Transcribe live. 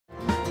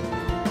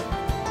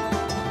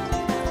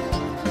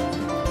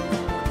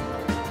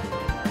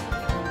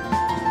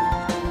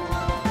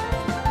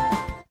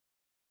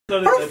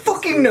I don't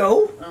fucking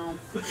know. Oh.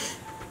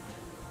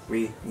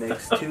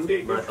 Remix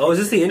 2. Oh, is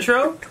this the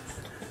intro?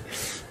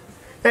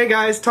 Hey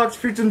guys, Talks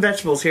Fruits and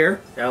Vegetables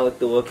here. Alec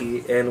the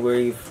Wookie, and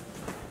we've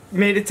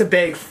made it to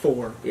bag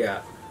 4.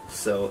 Yeah,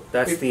 so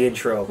that's the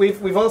intro.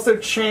 We've also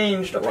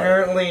changed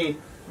apparently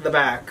the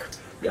back.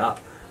 Yeah,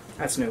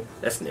 that's new.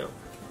 That's new.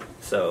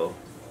 So,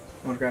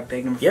 want to grab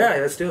bag number 4? Yeah,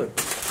 let's do it.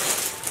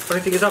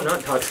 Funny thing is, I'm not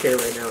intoxicated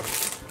right now.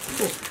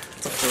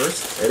 It's a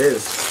first. It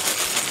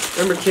is.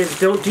 Remember, kids,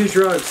 don't do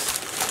drugs.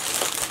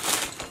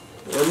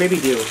 Or maybe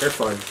do. They're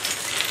fun.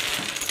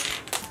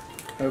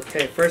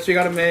 Okay, first we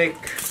gotta make.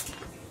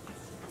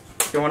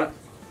 You wanna?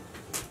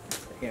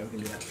 Yeah, we can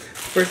do that.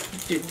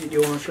 First, do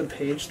you want to show the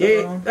page?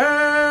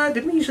 Yeah.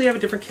 Didn't we usually have a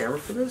different camera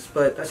for this?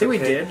 But I think we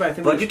did. But I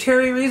think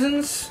budgetary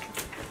reasons.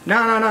 No.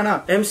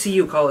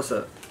 MCU, call us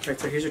up. Right.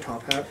 So here's your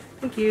top hat.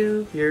 Thank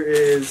you. Here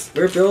is.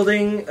 We're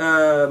building.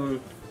 Oh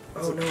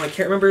no, I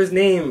can't remember his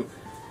name.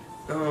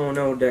 Oh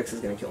no, Dex is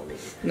gonna kill me.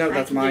 No,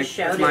 that's my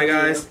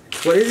guys.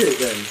 What is it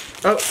then?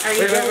 Oh, are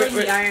you building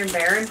the Iron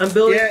Baron? I'm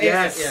building.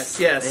 Yes.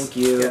 Thank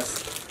you. Yes.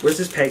 Where's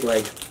his peg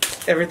leg?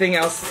 Everything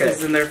else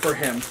is in there for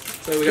him.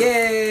 So we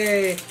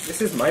Yay!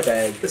 This is my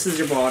bag. This is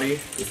your body.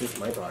 This is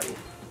my body.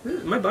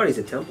 My body's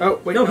a temple.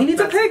 Oh wait, no, he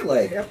needs a peg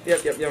leg.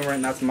 Yep.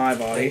 Right, that's my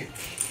body.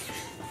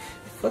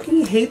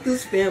 Fucking hate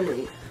this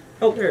family.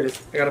 Oh, there it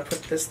is. I gotta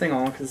put this thing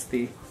on because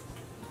the.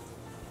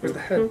 Where's the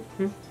head?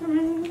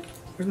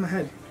 Where's my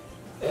head?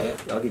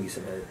 I'll give you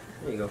some head.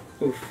 There you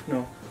go. Oof.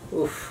 No.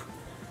 Oof.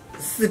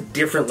 This is a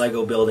different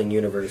Lego building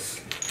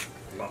universe.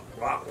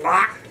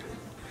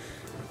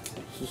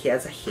 He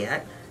has a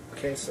hat.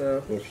 Okay,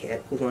 so his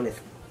hat. Who's on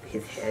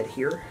his head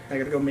here? I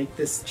gotta go make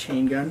this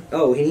chain gun.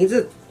 Oh, he needs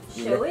a.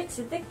 Show it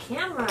to the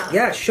camera.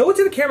 Yeah, show it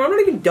to the camera. I'm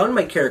not even done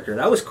my character.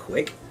 That was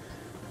quick.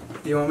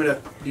 Do you want me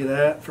to do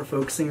that for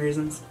focusing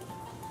reasons?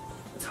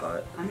 It's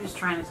hot. I'm just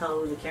trying to tell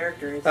who the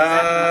character is.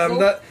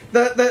 The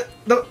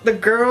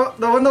girl,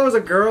 the one that was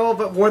a girl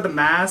but wore the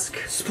mask.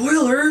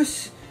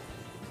 Spoilers.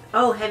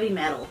 Oh, heavy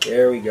metal.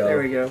 There we go.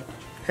 There we go.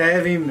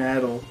 Heavy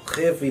metal.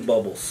 Heavy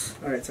bubbles.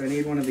 All right, so I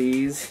need one of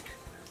these.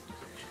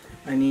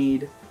 I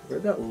need.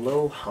 Where'd that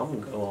low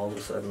hum go all of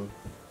a sudden?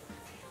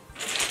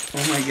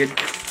 Oh my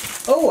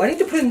goodness. Oh, I need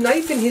to put a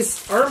knife in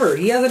his armor.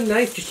 He has a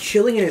knife just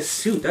chilling in his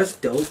suit. That's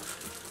dope.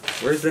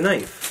 Where's the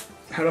knife?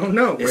 I don't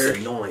know. It's a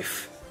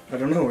knife. I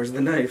don't know. Where's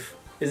the knife?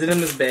 Is it in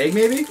this bag,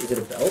 maybe? Is it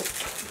a belt?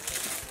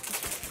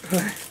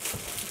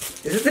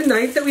 Is it the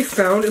knife that we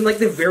found in like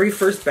the very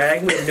first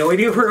bag? We have no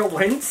idea where it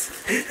went.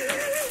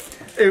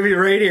 It'd be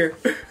right here.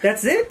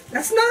 That's it?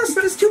 That's not.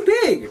 That's too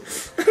big.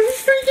 I don't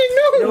freaking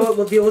know. You know what?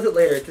 We'll deal with it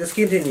later. Let's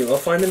continue. I'll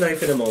find the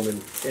knife in a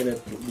moment. In a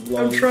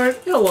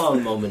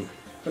long moment.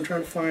 I'm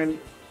trying to find.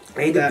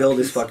 I need to build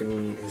his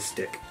fucking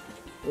stick.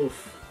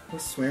 Oof.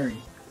 What's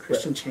swearing?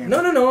 Christian channel.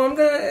 No. I'm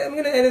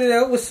gonna edit it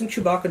out with some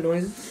Chewbacca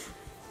noises.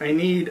 I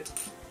need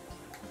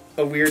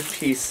a weird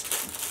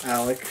piece,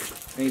 Alec.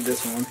 I need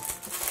this one.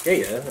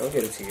 Yeah. I'll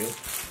get it to you.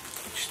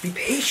 Just be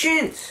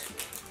patient.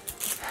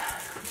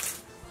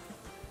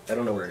 I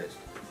don't know where it is.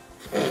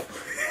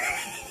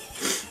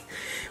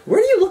 What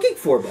are you looking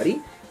for,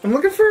 buddy? I'm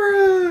looking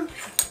for.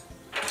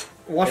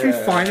 Watch me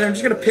find it. I'm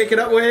just gonna pick it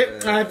up.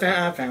 Wait, I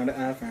found it.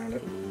 I found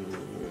it.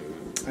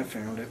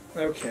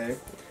 Okay.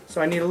 So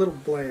I need a little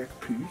black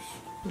piece.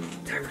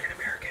 African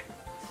American.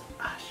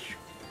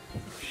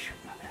 Shoot,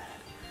 my bad.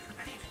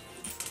 I need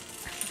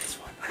this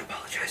one. I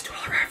apologize to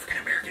all our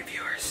African American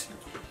viewers.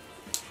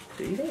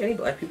 Do you think any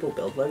black people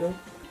build Lego?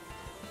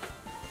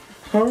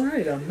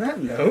 Alright, on that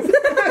note.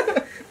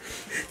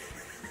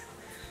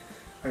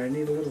 Alright, I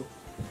need a little.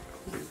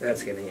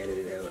 That's getting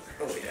edited out.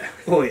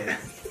 Oh yeah.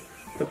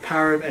 The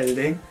power of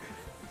editing.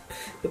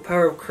 The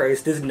power of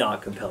Christ does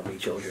not compel me,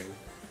 children.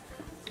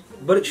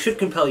 But it should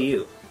compel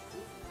you.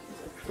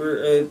 For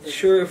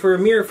a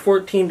mere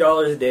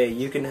 $14 a day,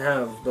 you can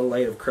have the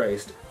light of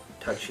Christ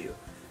touch you.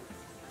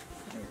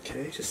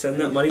 Okay. Just send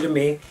that money to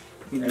me,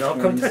 and I'll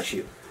come touch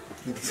you.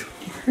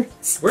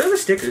 Where are the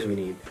stickers we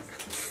need?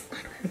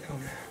 I don't even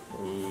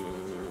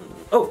know.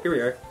 Oh, here we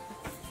are.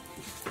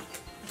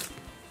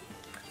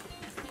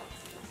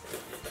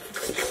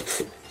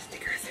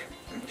 Stickers.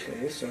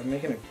 Okay, so I'm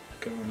making a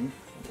gun,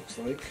 it looks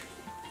like.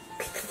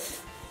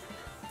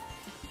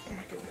 Oh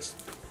my goodness.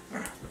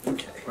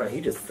 Okay. Wow,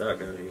 he just sucked,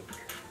 don't you?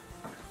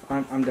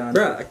 I'm done.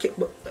 Bruh, I can't.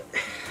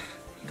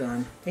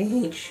 Done. I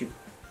hate you.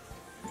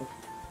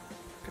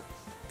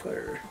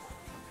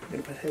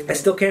 I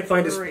still can't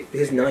find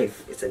his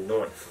knife. It's a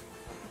knife.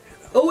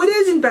 Oh, it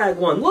is in bag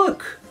 1.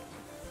 Look.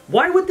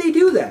 Why would they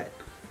do that?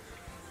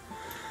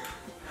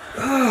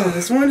 Oh,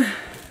 this one?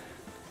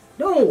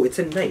 No, it's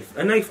a knife.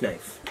 A knife.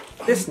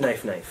 This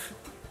knife.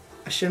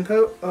 A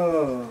Shinpo?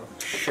 Oh.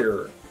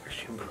 Sure. A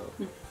Shinpo.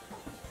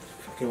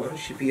 Fucking why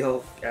don't you be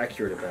all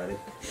accurate about it?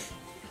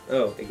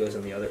 Oh, it goes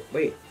in the other.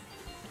 Wait.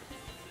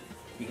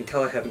 You can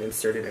tell I haven't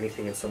inserted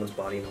anything in someone's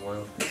body in a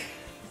while.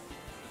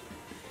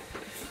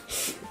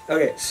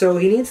 Okay, so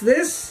he needs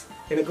this,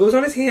 and it goes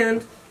on his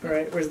hand.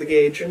 Alright, where's the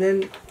gauge? And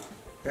then...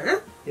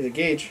 Huh? There's a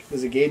gauge.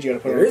 There's a gauge you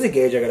gotta put on. There is a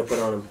gauge I gotta put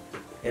on him.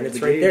 And it's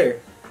right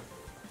there.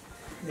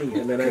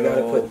 And then I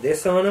gotta put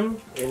this on him,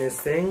 in his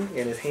thing,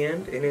 in his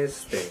hand, in his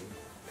thing.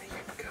 There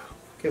you go.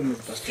 Give him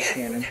his Buster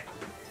Cannon.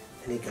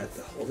 And he got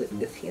to hold it in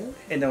this hand.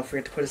 And don't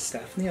forget to put his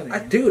staff in the other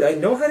hand. Dude, I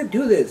know how to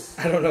do this.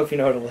 I don't know if you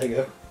know how to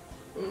Lego.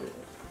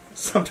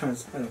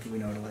 Sometimes I don't think we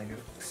know how to Lego.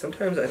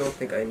 Sometimes I don't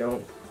think I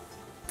know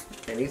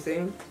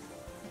anything.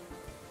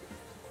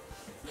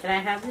 Can I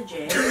have the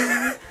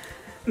J?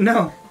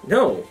 No.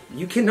 No,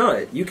 you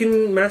cannot. You can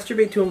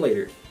masturbate to him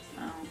later.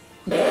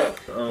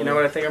 Oh. You know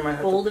what I think I might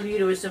have Bold of you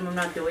to assume I'm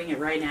not doing it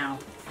right now.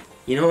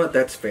 You know what?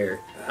 That's fair.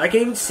 I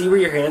can even see where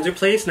your hands are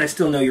placed, and I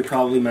still know you're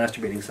probably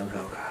masturbating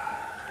somehow.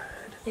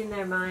 In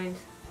their mind.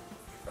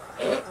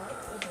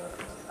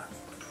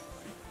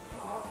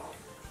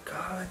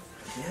 God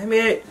damn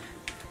it.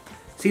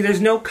 See,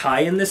 there's no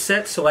Kai in this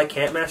set, so I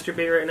can't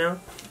masturbate right now.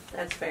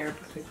 That's fair. I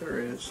think there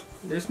is.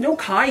 There's no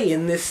Kai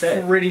in this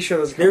set. Pretty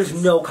sure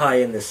There's no Kai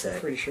in this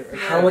set. Pretty sure.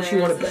 How much you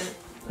want to bet?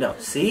 No,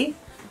 see?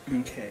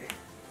 Okay.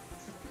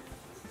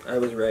 I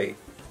was right.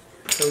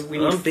 So we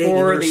I'm need big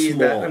 4 and of you're these.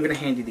 small. I'm gonna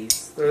hand you these.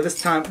 So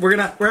this time we're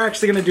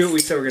actually gonna do what we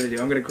said we're gonna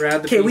do. I'm gonna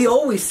grab the. Okay, we pieces.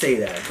 always say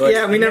that, but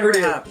Yeah, we it never do.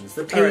 happens.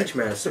 The All page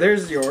right, master. So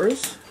there's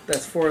yours.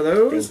 That's 4 of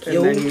those, Thank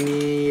and you. then you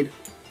need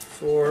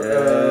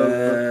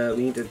 4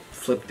 we need to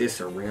flip this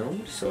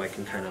around so I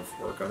can kind of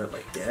work on it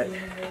like that.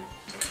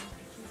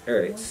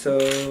 Alright,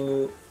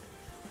 so...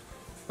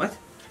 What?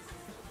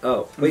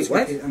 Oh, wait,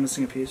 what? I'm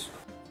missing a piece.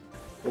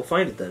 We'll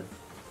find it then.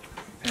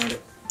 Found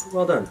it.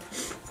 Well done.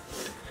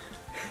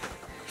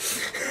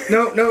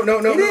 No.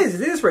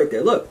 It is right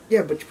there, look.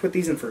 Yeah, but you put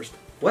these in first.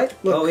 What?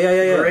 Look, oh,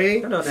 yeah. gray,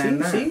 No, then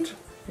that. see?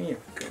 There you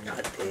go. We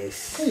got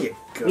this. There you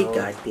go. We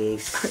got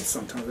this.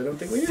 Sometimes I don't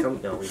think we do.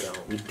 No, we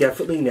don't. We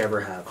definitely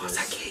never have Oh, this. is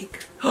that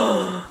cake?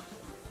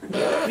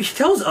 She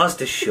tells us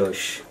to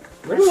shush.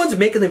 We're the ones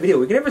making the video.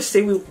 We can never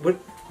say what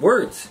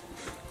words.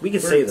 We can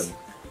say Words. them.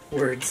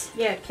 Words.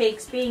 Yeah,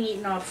 cake's being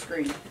eaten off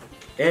screen.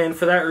 And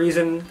for that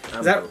reason...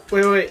 Is that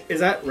wait? Is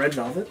that red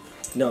velvet?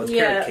 No, it's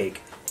Yeah. carrot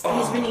cake.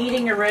 He's been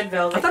eating a red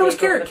velvet I thought it was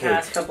cake over carrot the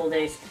past cake. couple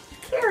days.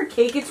 Carrot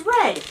cake, it's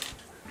red.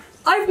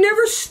 I've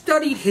never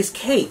studied his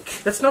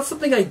cake. That's not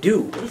something I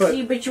do. But-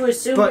 See, you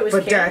assumed but- it was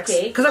but carrot Dax-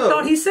 cake. Because I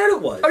thought he said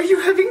it was. Are you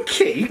having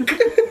cake?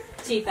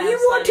 Tfav You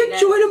want to studied it.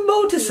 join a He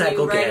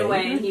motorcycle knew right gang?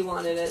 away he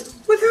wanted it.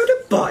 Without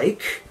a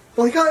bike?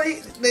 Well,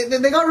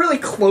 they got really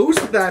close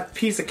with that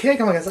piece of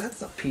cake. I'm like,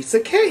 that's a piece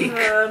of cake.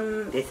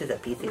 This is a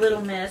piece of Little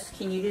cake. miss,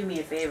 can you do me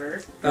a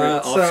favor?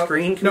 Off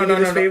screen? Can we do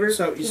this favor?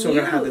 So you still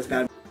gotta have this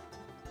bad.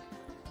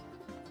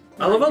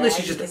 I love how this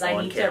Bad, is just because I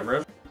on need to-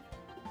 camera.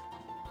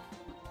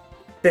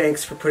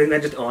 Thanks for putting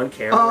that just on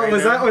camera. Oh, right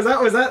was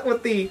now. that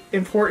what the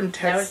important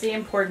That was text? the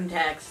important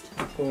text.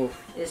 Oh.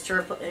 Is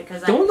to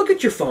because Don't look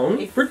at your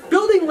phone. We're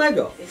building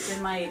Lego. It's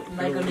in my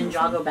Lego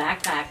Ninjago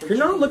backpack. Which You're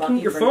not is looking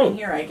at your lucky for me phone.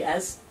 here, I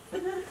guess.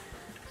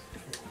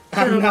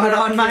 I'm not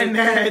on my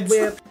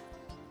meds.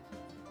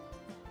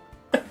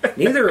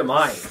 Neither am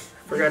I.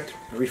 Forgot to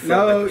refill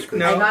No, my prescription.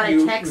 no. I got a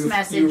you- text you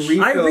message.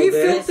 refilled I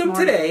refilled it. them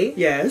morning. today.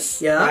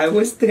 Yes. Yeah. I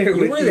was there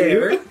You with were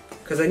there. you.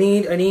 Because I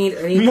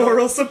need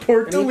Moral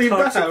support I to need leave the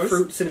toxic house.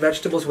 fruits and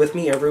vegetables with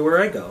me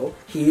everywhere I go.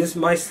 He is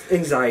my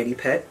anxiety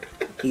pet.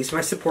 He's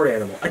my support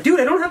animal. Dude,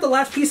 I don't have the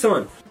last piece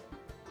on.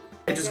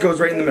 It just goes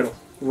right in the middle.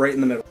 Right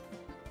in the middle.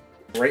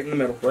 Right in the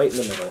middle. Right in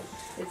the middle.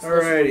 It's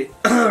Alrighty.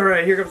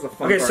 Alright, here comes the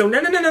fun Okay, part. so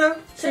no. Show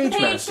the Page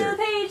page, master. show the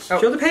page.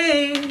 Oh. Show the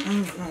page.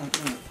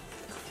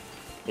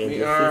 And We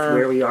this are- is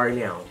where we are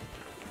now.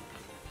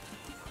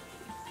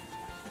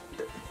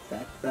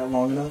 That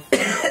long enough?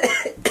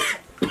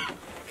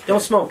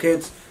 Don't smoke,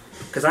 kids.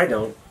 Because I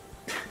don't.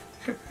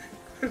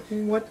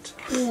 What?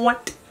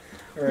 What?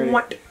 Alrighty.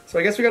 What? So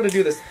I guess we gotta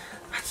do this.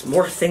 That's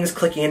more things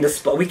clicking into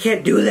spot. We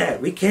can't do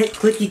that. We can't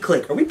clicky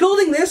click. Are we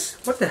building this?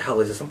 What the hell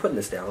is this? I'm putting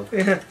this down.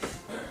 Yeah.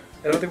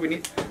 I don't think we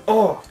need.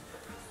 Oh!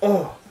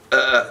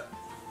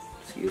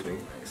 Excuse me.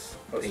 Nice.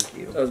 Thank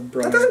you. That was That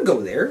brilliant. doesn't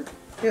go there.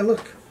 Yeah,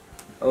 look.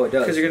 Oh, it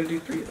does. Because you're gonna do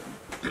 3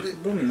 of them.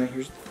 Boom, and then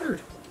here's the 3rd.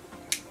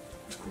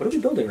 What are we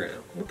building right now?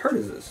 What part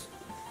is this?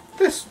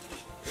 This.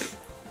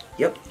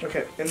 Yep.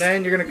 Okay, and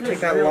then you're gonna It's take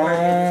that real hard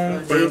to long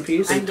dispose. brown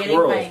piece. I'm getting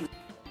twirl. my...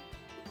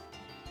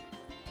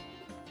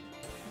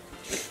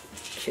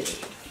 Okay.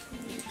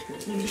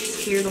 You can just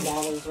hear the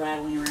bottles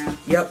rattling around.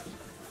 Yep.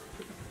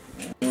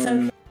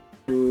 1,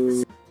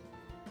 2,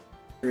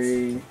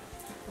 3.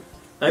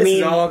 I This mean,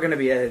 is all gonna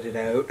be edited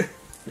out.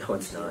 no,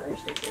 it's not.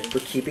 We're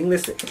keeping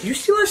this. Did you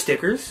steal our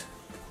stickers?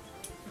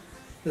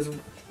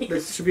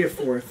 This should be a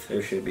 4th.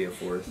 There should be a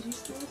 4th.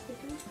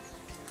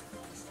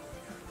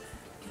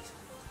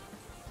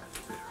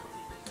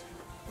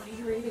 What are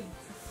you reading?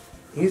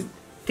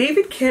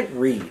 David can't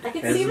read. I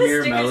can As see the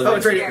mere stickers. melody Oh,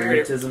 it's right here.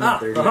 here. spiritism Ah. of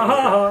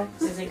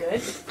 30 Is it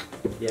good?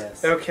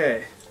 Yes.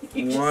 Okay.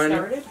 You just 1,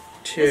 started? The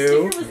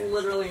 2, sticker was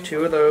literally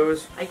 2 of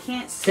those. I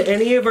can't see. To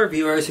any of our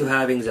viewers who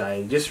have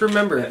anxiety, just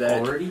remember That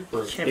that already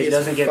worked. Can't It be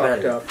doesn't get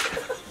fucked better. up.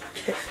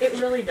 It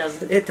really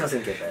doesn't. it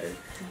doesn't get better.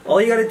 All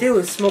you gotta do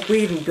is smoke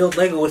weed and build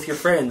Lego with your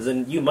friends,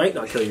 and you might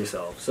not kill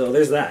yourself. So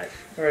there's that.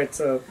 Alright,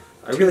 so.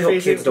 I really hope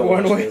Face kids it don't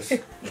one watch way. this. I'm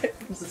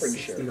pretty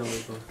sure.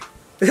 $60 book.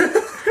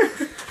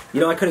 You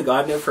know, I could have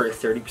gotten it for a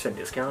 30%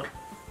 discount.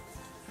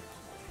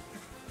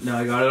 No,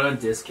 I got it on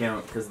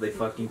discount because they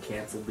fucking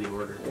canceled the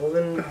order. Well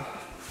then,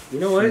 you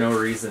know For what? no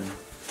reason.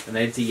 And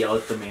I had to yell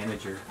at the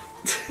manager.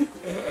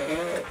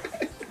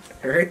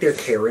 Right there,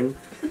 Karen.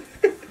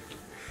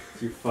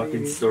 Your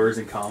fucking store's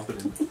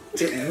incompetent.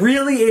 It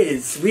really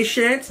is. We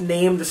shan't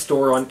name the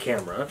store on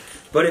camera,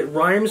 but it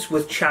rhymes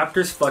with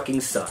Chapters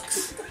fucking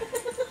sucks.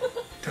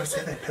 Don't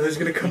say that. Heather's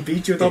gonna come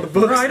beat you with all the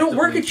books. Bro, I don't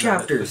work at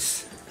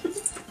Chapters.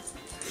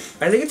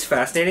 I think it's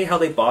fascinating how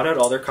they bought out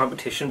all their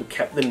competition but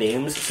kept the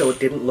names so it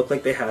didn't look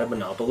like they had a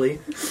monopoly.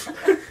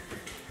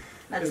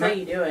 That's how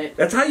you do it.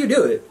 That's how you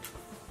do it.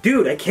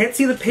 Dude, I can't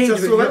see the page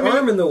Just with your let me-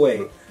 arm in the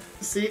way.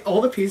 See, all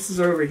the pieces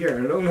are over here.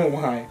 I don't know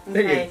why.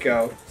 There Okay. you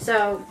go.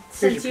 So,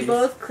 since your you piece.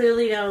 both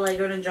clearly know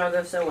Lego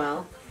Ninjago so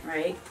well,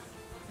 right?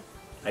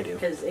 I do.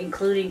 Because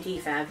including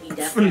Tfav, he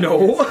definitely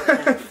No.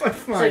 does.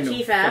 Fine, So no,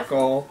 Tfav, fuck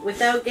all.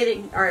 without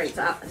getting... Alright,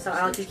 so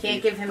Alec, you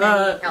can't give him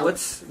any help.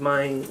 What's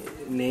my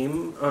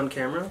name on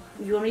camera?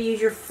 You want me to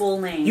use your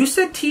full name? You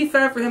said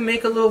Tfav for him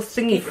make a little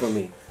thingy for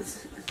me.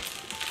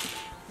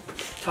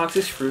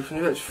 Toxic fruit.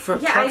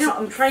 Yeah, I know.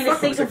 I'm trying to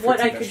think of what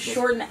I could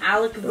shorten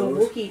Alec the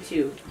Wookie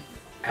to.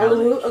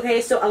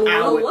 Okay, so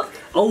Alec.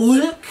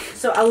 Alec.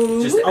 So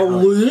Alec. Just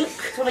Alec.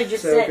 That's what I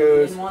just So said. it You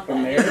goes didn't want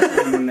from that.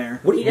 there and then there.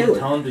 What are He you doesn't- doing?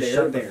 Tell him to There,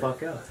 shut the there.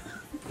 fuck up.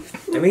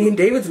 I mean,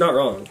 David's not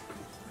wrong.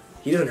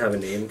 He doesn't have a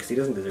name because he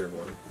doesn't deserve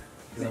one.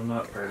 Because I'm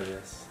not part of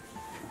this.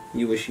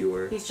 You wish you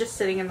were. He's just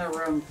sitting in the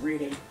room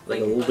reading. Like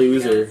a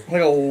loser.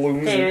 Like a loser.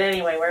 Okay, but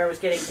anyway, where I was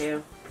getting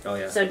to. Oh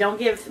yeah. So don't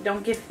give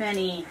him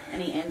any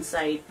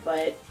insight,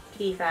 but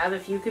Tfav,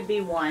 if you could be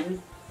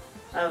one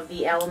of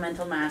the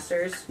elemental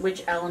masters,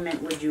 which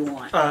element would you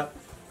want?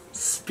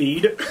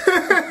 Speed.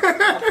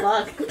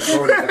 Oh, fuck.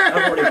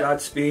 I've already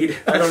got speed.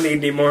 I don't need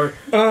any more.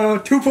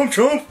 2-pump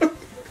chump.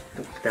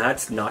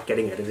 That's not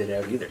getting edited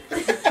out either.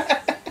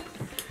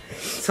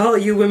 It's all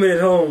you women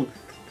at home.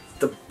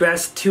 The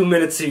best 2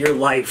 minutes of your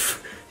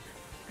life.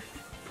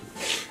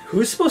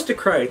 Who's supposed to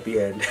cry at the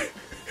end?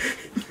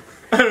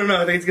 I don't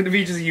know. I think it's gonna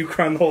be just you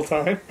crying the whole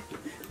time.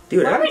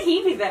 Dude, Why would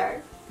he be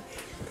there?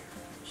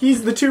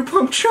 He's the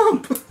 2-pump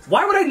chump.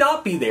 why would I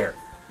not be there?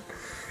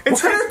 What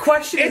kind of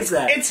question is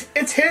that?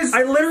 It's his.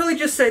 I literally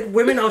just said,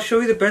 women, I'll show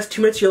you the best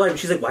 2 minutes of your life. And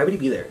she's like, why would he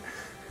be there?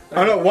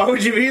 I don't know. Why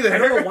would you be there? I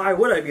don't know why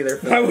would I be there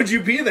for. Why would you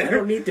be I there?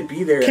 don't need to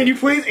be there. Can you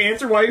please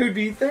answer why you would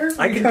be there?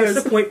 I can Because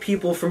disappoint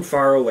people from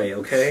far away,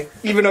 okay?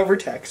 even over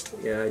text.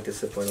 Yeah, I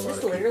disappoint a lot Just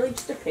of people. literally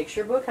just a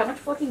picture book? How much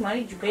fucking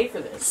money did you pay for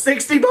this?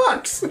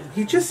 $60.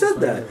 He just said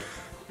that.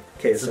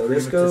 Okay, so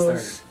this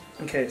goes...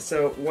 Okay,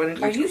 so one in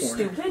each Are you corner.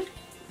 stupid?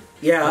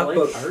 Yeah, I like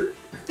but... art.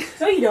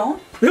 No, you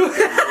don't.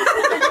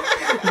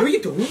 What are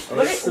you doing?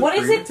 What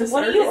is it?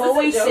 What do you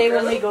always say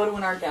when they go to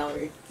an art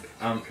gallery?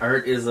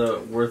 Art is a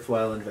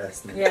worthwhile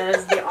investment. Yeah,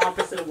 that's the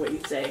opposite of what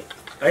you say.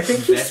 I think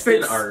he Invest in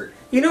spits... art.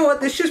 You know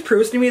what? This just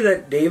proves to me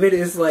that David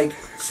is like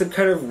some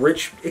kind of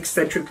rich,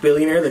 eccentric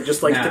billionaire that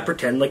just likes to Nah,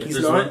 pretend like if he's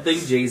there's not. one thing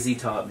Jay-Z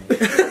taught me.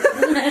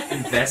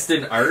 Invest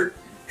in art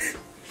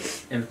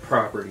and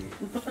property.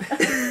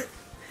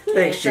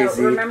 Thanks, so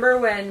Jay-Z. remember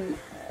when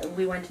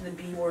we went to the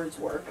B Words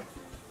work?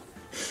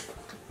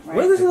 Right?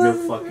 What I is have no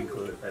that? fucking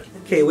clue what that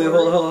means. Okay, wait,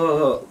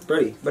 hold.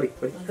 Buddy.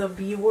 The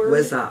B Word?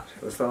 Where's that?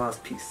 What's the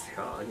last piece?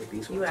 Oh, I get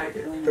these You ones right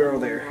actually here. know They're all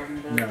what there. we're talking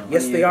about. No.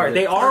 Yes, they are.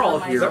 They are all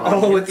here. They're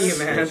all with you,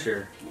 Yeah, man.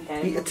 sure.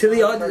 Okay. To the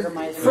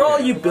Burgermeister. for all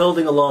you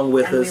building along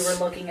with And we us.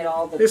 were looking at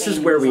all the This is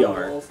where we paintings on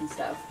the are. walls and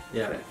stuff.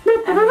 Yeah. And we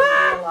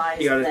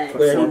realized You gotta that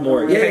put Wait, I need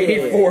more. Yeah, you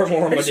need 4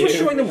 more. I just was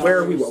showing them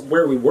where we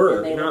were,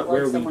 and they not look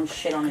where like we someone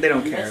shit on a They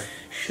don't canvas.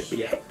 care. should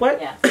be. What?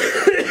 Yeah.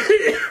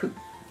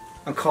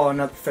 I'm calling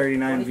up What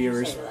 39 did you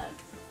viewers. say to that?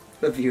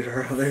 The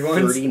viewer other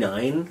ones.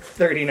 39?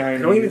 39. I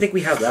don't even think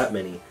we have that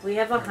many. We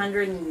have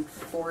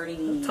 140.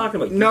 I'm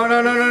talking about No.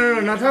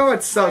 Not talking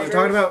about subs.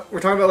 We're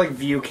talking about like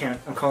view count.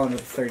 I'm calling it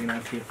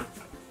 39 people.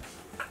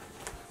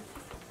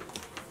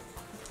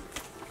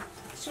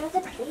 Show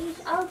the page.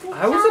 Oh, good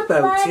I was job,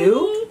 about buddy.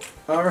 to.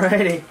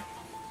 Alrighty.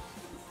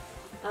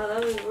 Oh,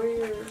 that was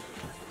weird.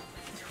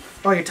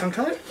 Oh, you tongue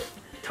tied?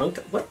 Tongue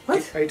what?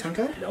 What? Are you tongue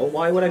tied? No,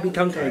 why would I be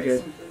tongue Okay, tied?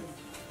 good.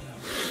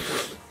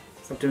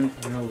 Stop doing.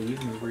 I'm gonna leave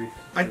and breathe.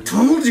 I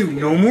told you,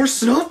 no more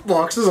snuff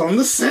boxes on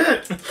the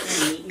set. I'm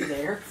gonna meet you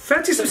there.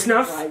 Fancy some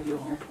snuff? Drive you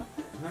home.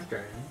 I'm not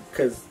driving.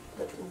 Because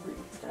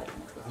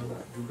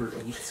Uber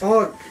Eats.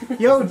 Oh,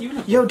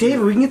 yo,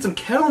 David, we can get some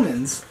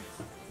Kettlemans.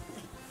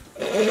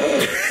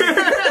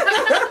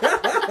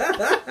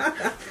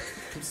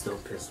 I'm still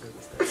pissed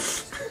with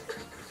this.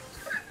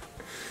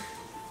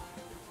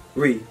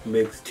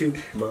 remix to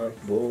my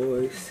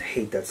voice.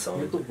 Hate that You know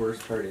song. what the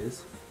worst part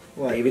is?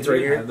 What? David's They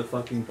right here. have the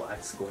fucking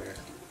black square.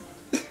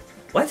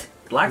 What?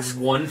 Black? It's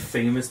one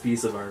famous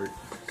piece of art.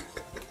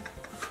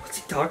 What's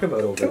he talking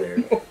about over there?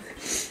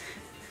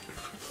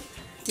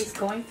 He's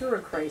going through a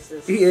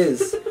crisis. He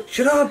is.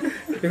 Shut up!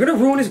 You're gonna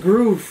ruin his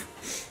groove.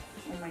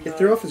 Oh my He god.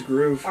 threw off his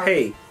groove. Art.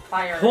 Hey,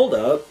 Fire. hold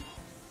up.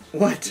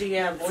 What?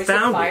 The voice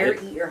Found of fire,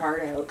 it. eat your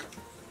heart out.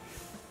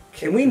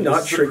 Can we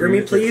not trigger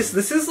me, please?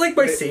 This is like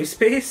my safe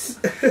space.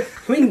 Can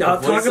we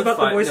not talk about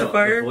the voice of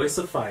fire? The voice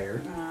of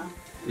fire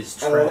is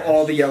trash.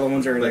 All the yellow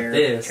ones are But there.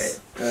 this,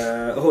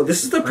 Oh,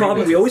 this is the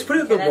problem. We always put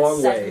it the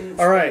wrong way.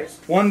 All right,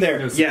 one there.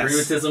 no, Yes.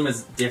 Suprematism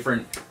is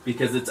different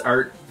because it's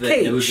art that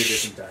Hey, knows it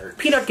shh. isn't art.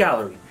 Peanut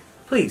gallery,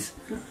 please.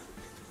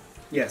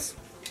 Yes.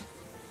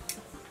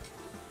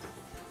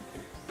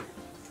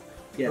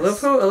 I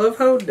love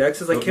how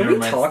Dex is like, Oh, can never we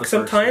mind, talk it's the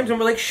first sometimes? one. And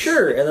we're like,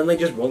 sure, and then they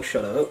just won't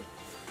shut up.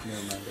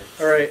 Never mind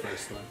it. All right.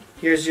 First one.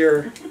 Here's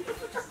your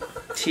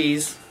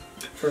teas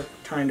for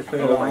time to put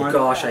it Oh on. my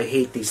gosh, I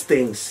hate these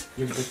things.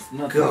 Yeah, but it's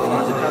not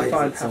God. the Have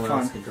fun, that someone have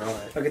else fun. can draw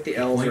it. I'll get the The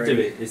L's point ready. of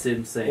it is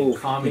him saying,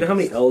 Oh, you know how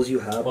many L's you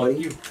have, Well, buddy?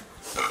 you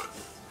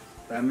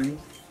That many?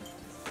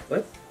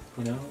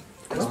 know,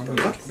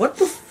 What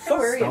the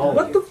fuck? Stalling.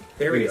 What the?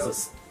 There we Okay, go.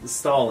 so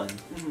stalling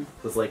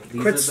was like these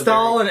are Quit the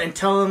stalling and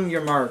tell them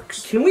your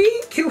marks. Can we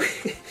figure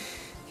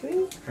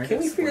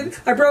this?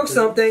 I broke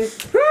something.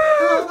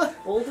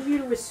 Bold of you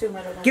to assume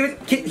I don't know. Give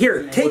it.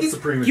 Here, take What's it.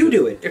 supremacy? You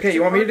do it. Okay,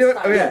 you want me to do it?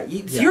 Yeah, Okay.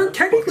 you, you're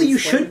technically you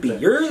should be.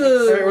 You're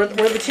the Where are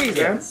the teas,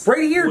 man?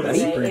 right here, What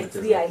is buddy. it? Okay, it's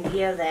the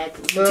idea that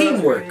you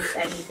Teamwork. can produce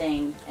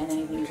anything and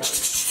anything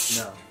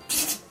is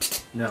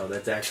art. No,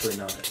 that's actually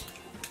not it.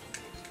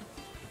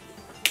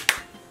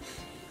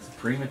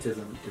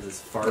 Suprematism is as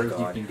far Oh, as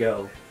God. you can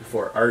go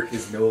before art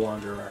is no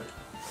longer art.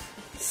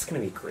 This is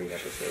gonna be a great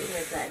episode.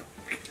 Where's that?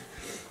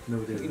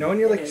 No, it isn't. You know when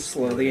you're like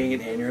slowly getting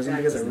an aneurysm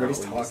because everybody's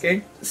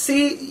talking?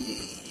 See,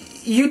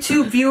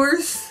 YouTube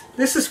viewers,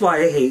 this is why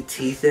I hate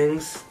tea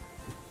things.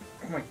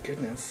 Oh my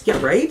goodness. Yeah,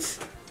 right?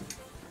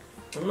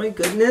 Oh my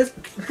goodness.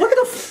 What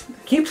the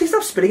Can you please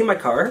stop spitting in my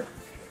car?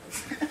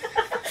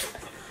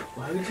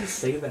 Why would you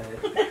say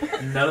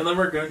that? None of them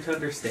are going to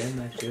understand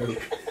that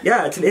joke.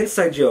 Yeah, it's an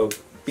inside joke.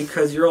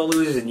 Because you're all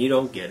losers and you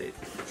don't get it.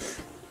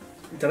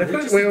 Did I You're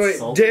put just wait,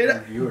 insulting our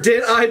viewers.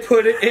 did I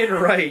put it in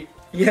right?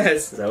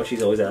 Yes. Is that what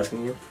she's always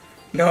asking you?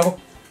 No.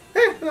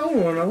 That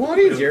one a lot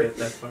We don't easier. get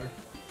that far.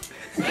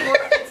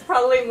 It's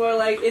probably more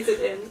like, is it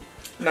in?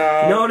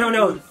 No.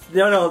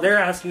 No, they're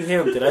asking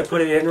him, did I put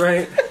it in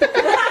right?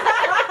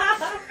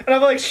 And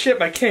I'm like, shit,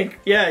 my kink.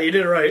 Yeah, you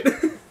did it right.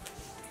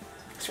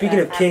 Speaking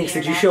of kinks,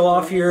 did you show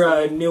off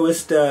your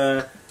newest,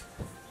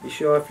 you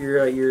show off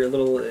your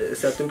little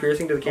septum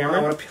piercing to the I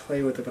camera? want to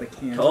play with it, but I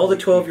can't. To all the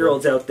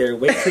 12-year-olds out there,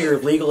 wait till you're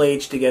of legal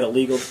age to get a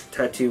legal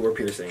tattoo or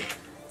piercing.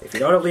 If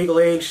you're not of legal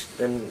age,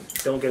 then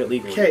don't get it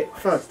legally. Okay,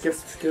 fuck,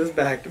 give this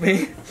back to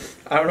me.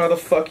 I don't know how the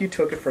fuck you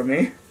took it from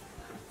me.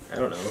 I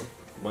don't know.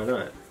 Why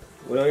not?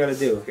 What do I gotta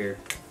do here?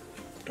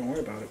 Don't worry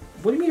about it.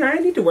 What do you mean I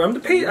need to wear? I'm the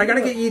pay. I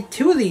gotta get you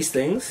 2 of these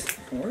things.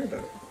 Don't worry about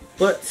it.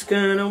 What's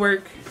gonna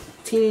work?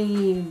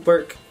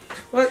 Teamwork.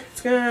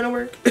 What's gonna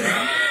work?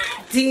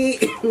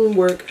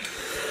 Teamwork.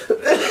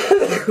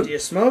 Do you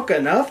smoke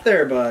enough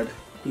there, bud?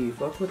 Do you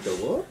fuck with the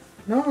what?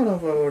 No.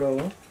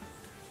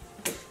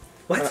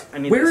 What? I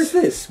need Where this.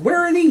 is this? Where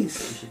are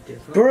these?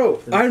 Bro,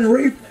 I'm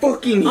right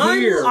fucking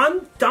here.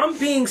 I'm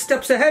being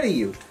steps ahead of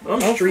you.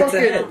 I'm Oh, streets fuck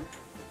it.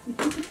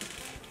 ahead.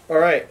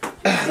 Alright,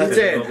 that's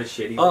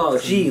it. Oh,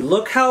 gee,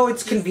 look how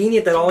it's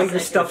convenient that all your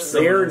stuff's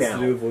there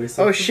now.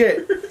 Oh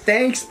shit.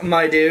 Thanks,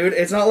 my dude.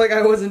 It's not like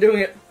I wasn't doing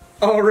it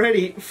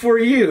already for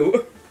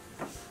you.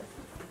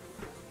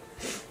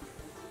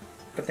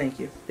 But thank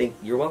you.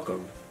 You're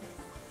welcome.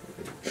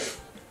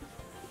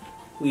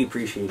 We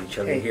appreciate each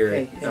other Hey, here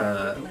hey,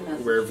 at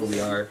wherever we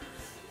are.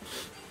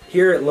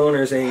 Here at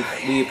Loners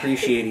Inc., we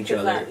appreciate each Is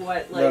other. that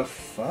what, The like,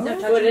 fuck? No,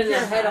 Put it in your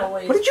the head hat.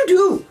 always What did you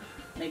do?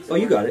 makes Oh,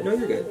 you work. got it. No,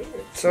 you're good.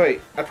 So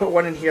wait, I put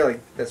one in here like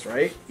this,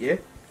 right? Yeah.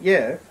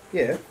 And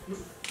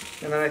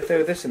then I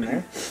throw this in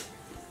there.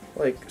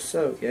 Like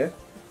so, yeah?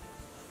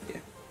 Yeah.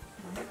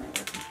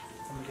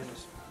 Oh my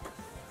goodness.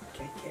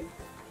 Okay.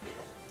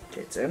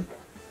 It's in.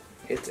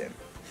 It's in.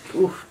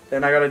 Oof.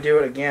 Then I gotta do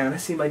it I again.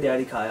 see my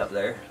Daddy Kai up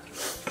there.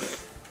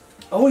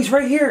 Oh, he's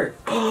right here.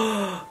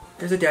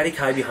 There's a Daddy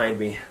Kai behind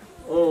me.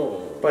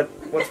 Oh. But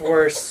what's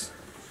worse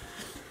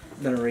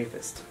than a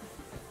rapist?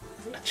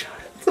 A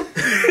child.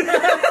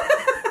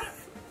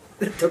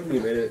 It took me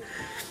a minute.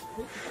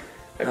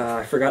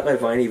 I forgot that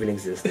Vine even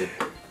existed.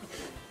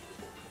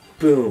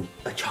 Boom.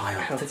 A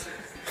child.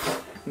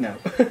 No.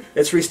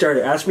 Let's restart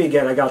it. Ask me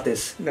again. I got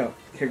this. No,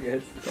 you're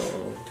good.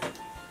 Oh.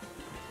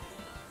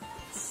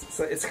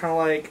 So it's kind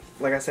of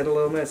like I said a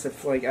little miss.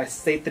 If like I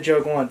state the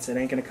joke once, it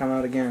ain't gonna come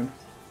out again.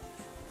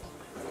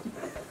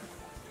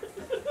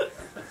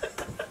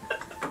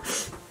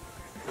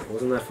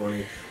 Wasn't that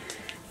funny?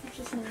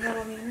 Just on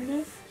the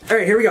internet. All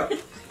right, here we go.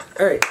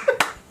 All right,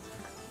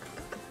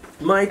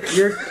 Mike,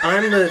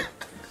 I'm the.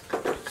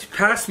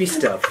 Pass me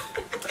stuff.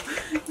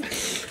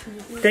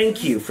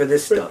 Thank you for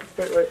this stuff.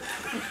 Wait.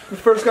 We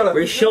first gotta.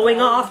 We're showing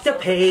off the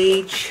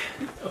page.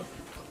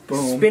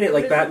 Boom. Spin it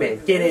like Batman.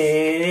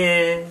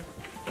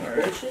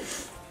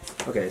 Alright.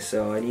 Okay,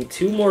 so I need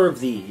 2 more of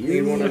these.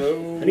 Need one of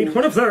those. I need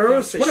one of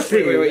those. One of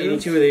these. Wait, you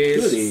need 2 of these.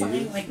 2 of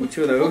these. Need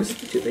 2 of those.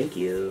 Thank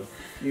you.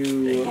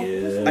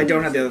 You. I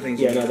don't have the other things.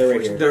 Yeah, no, they're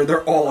right here.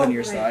 They're all on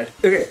your side.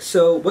 Okay,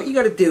 so what you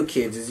gotta do,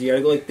 kids, is you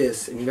gotta go like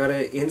this, and you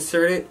gotta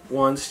insert it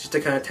once just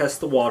to kind of test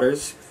the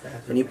waters,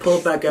 and you pull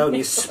it back out and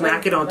you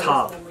smack it on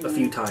top a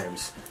few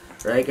times,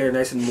 right? Get it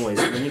nice and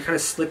moist, and then you kind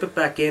of slip it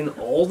back in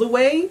all the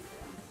way,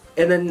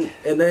 and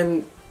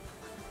then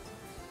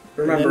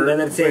Remember,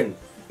 then it's in.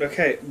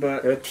 Okay,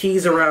 but Gotta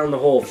tease around the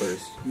hole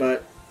first.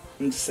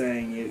 I'm just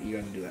saying you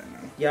gotta do that now.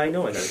 Yeah, I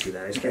know I gotta do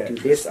that. I just can't Okay,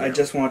 do this. I now.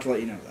 just want to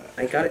let you know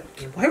that. I got it.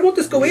 Why won't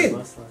this go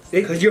in?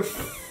 Because you're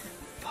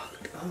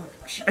fucked up.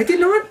 I did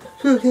not.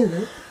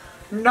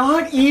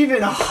 Not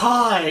even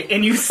high,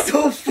 and you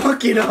still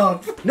fuck it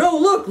up. No,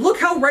 look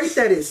how right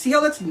that is. See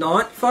how that's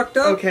not fucked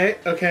up?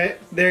 Okay,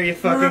 there you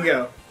fucking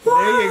go.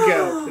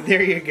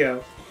 There you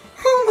go.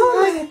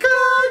 Oh my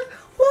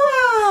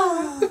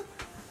god! Wow!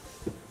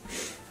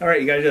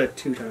 Alright, you gotta do that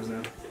 2 times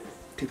now.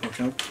 2 pump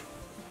jump.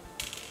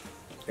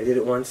 I did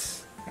it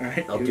once.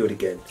 Alright. I'll do it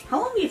again.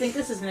 How long do you think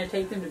this is going to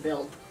take them to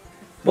build?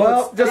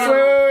 Well, just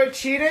wait,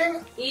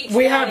 cheating? Each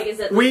We bag have- is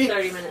at we- least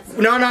 30 minutes.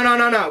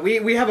 No.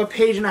 We have a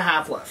page and a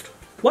half left.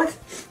 What?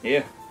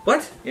 Yeah.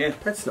 What? Yeah.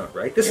 That's not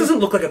right. This doesn't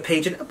look like a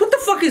page. What the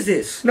fuck is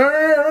this?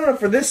 No,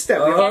 for this step.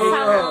 Oh. Guess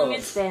how long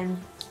it's been?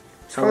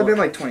 It's probably been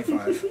like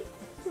 25.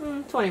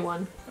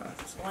 21.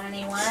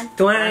 21?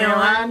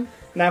 21.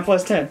 9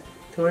 plus 10.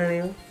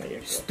 21.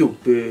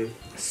 Stupid.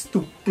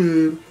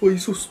 Stupid. Why are you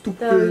so stupid?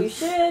 So you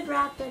should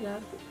wrap it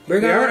up.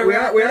 We're gonna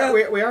wrap it up.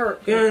 We are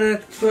Gonna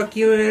fuck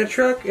you in a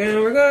truck and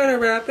we're gonna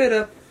wrap it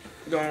up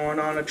going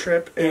on a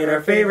trip in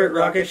our favorite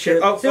rocket ship.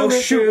 Oh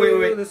Zooming shoot,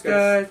 through wait. the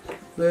skies.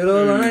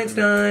 Little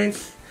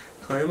Einsteins.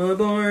 Climb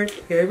aboard,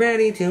 get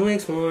ready to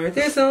explore.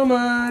 There's so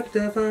much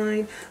to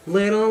find.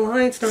 Little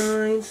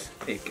Einsteins.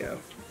 There you go.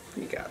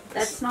 You got this.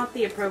 That's not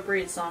the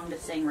appropriate song to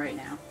sing right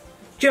now.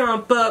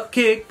 Jump up,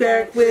 kick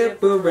back,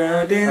 whip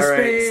around and spin.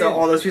 Alright, so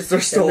all those pieces are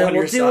still and then on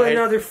we'll your do side.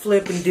 another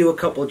flip and do a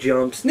couple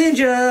jumps.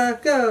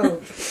 Ninja, go!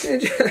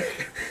 Ninja.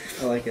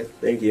 I like it.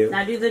 Thank you.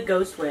 Now do the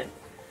ghost whip.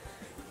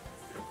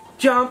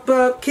 Jump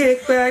up,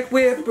 kick back,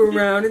 whip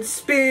around and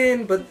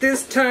spin, but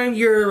this time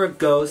you're a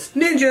ghost.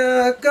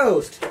 Ninja,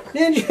 ghost.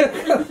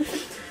 Ninja,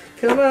 ghost.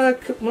 Come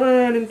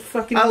on, and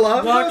fucking I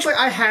love how watch it's like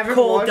I haven't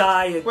Cole watched.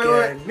 die again. Wait.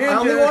 Ninja. I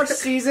only watched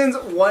seasons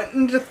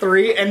 1 to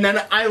 3, and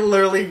then I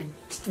literally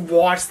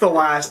watched the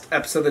last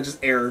episode that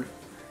just aired.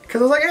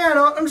 Cause I was like, yeah,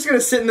 no, I'm just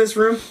gonna sit in this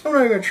room. I'm not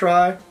even gonna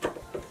try.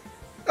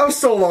 I was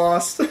so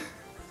lost.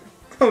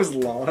 I was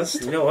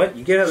lost. You know what?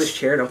 You get out of this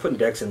chair, and I'm putting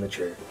Dex in the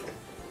chair.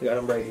 I got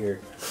him right here.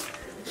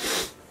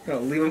 I'm gonna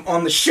leave him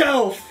on the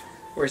shelf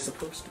where it's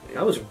supposed to be.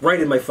 I was right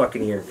in my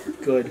fucking ear.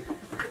 Good.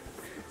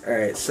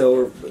 Alright,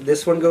 so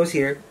this one goes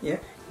here. Yeah.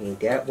 And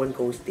that one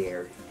goes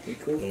there. Okay,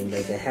 cool. And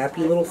like a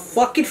happy little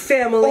fucking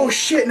family. Oh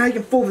shit! Now you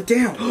can fold it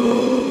down.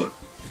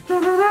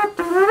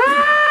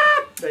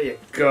 There you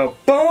go.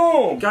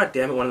 Boom! God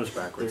damn it, one of them's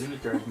backwards.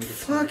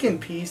 Fucking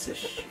piece of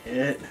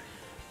shit.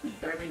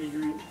 Garbage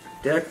drink.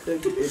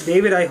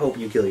 David, I hope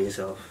you kill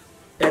yourself.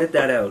 Edit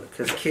that out,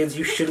 because kids,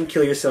 you shouldn't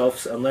kill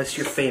yourselves unless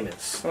you're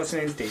famous. What's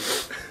your name's David?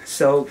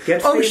 So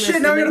get Oh, famous shit,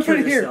 and now then we gotta kill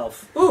put it here.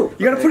 yourself. Ooh,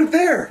 You gotta put it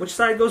there. Which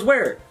side goes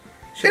where?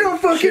 It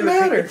don't fucking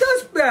matter. It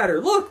does matter.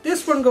 Look,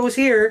 this one goes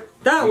here.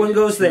 That one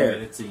goes there.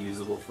 It's a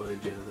usable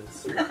footage of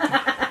this.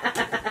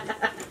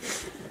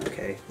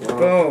 Okay. Well,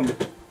 Boom.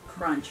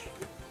 Crunch.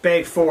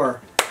 Bag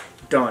 4.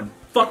 Done.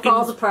 fucking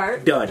Falls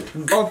apart. done.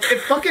 Oh, if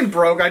it fucking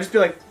broke, I'd just be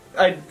like,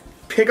 I'd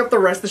pick up the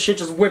rest of the shit,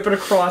 just whip it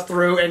across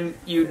through, and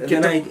you And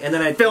get then to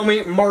I film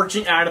me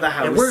marching out of the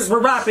house. and we're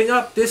wrapping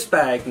up this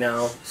bag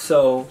now.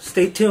 So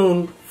stay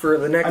tuned for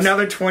the next.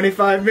 Another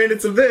 25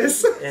 minutes of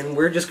this. And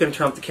we're just gonna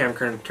turn off the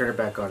camera and turn it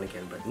back on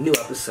again. But new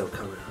episode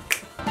coming up.